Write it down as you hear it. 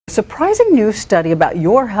Surprising new study about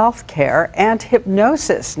your health care and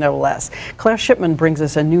hypnosis, no less. Claire Shipman brings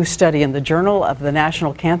us a new study in the Journal of the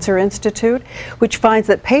National Cancer Institute, which finds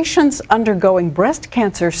that patients undergoing breast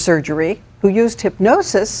cancer surgery who used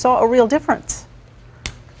hypnosis saw a real difference.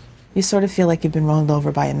 You sort of feel like you've been rolled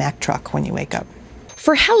over by a Mack truck when you wake up.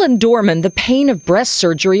 For Helen Dorman, the pain of breast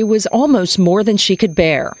surgery was almost more than she could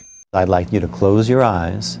bear. I'd like you to close your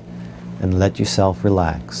eyes and let yourself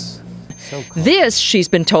relax. This, she's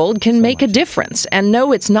been told, can make a difference. And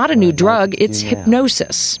no, it's not a new drug, it's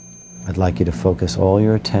hypnosis. I'd like you to focus all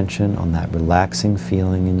your attention on that relaxing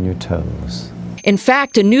feeling in your toes. In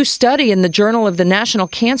fact, a new study in the Journal of the National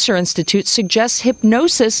Cancer Institute suggests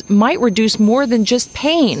hypnosis might reduce more than just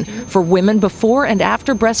pain for women before and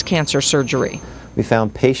after breast cancer surgery. We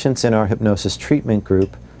found patients in our hypnosis treatment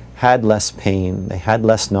group had less pain, they had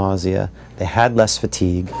less nausea, they had less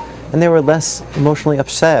fatigue, and they were less emotionally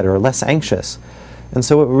upset or less anxious. And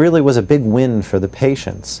so it really was a big win for the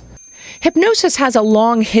patients. Hypnosis has a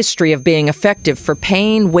long history of being effective for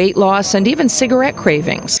pain, weight loss, and even cigarette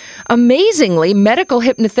cravings. Amazingly, medical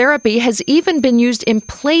hypnotherapy has even been used in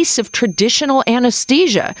place of traditional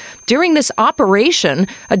anesthesia. During this operation,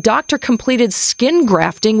 a doctor completed skin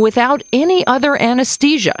grafting without any other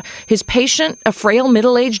anesthesia. His patient, a frail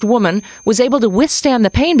middle-aged woman, was able to withstand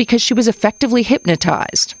the pain because she was effectively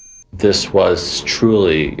hypnotized. This was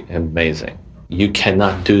truly amazing. You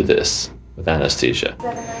cannot do this with anesthesia.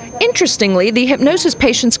 Interestingly, the hypnosis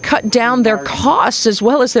patients cut down their costs as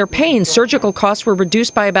well as their pain. Surgical costs were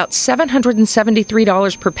reduced by about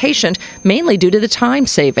 $773 per patient, mainly due to the time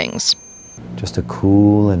savings. Just a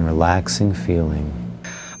cool and relaxing feeling.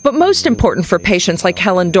 But most important for patients like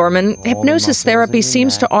Helen Dorman, hypnosis therapy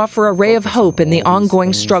seems to offer a ray of hope in the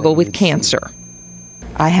ongoing struggle with cancer.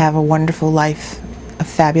 I have a wonderful life, a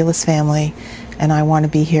fabulous family, and I want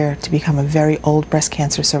to be here to become a very old breast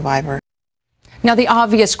cancer survivor. Now, the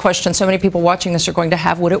obvious question so many people watching this are going to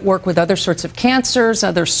have, would it work with other sorts of cancers,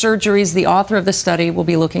 other surgeries? The author of the study will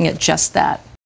be looking at just that.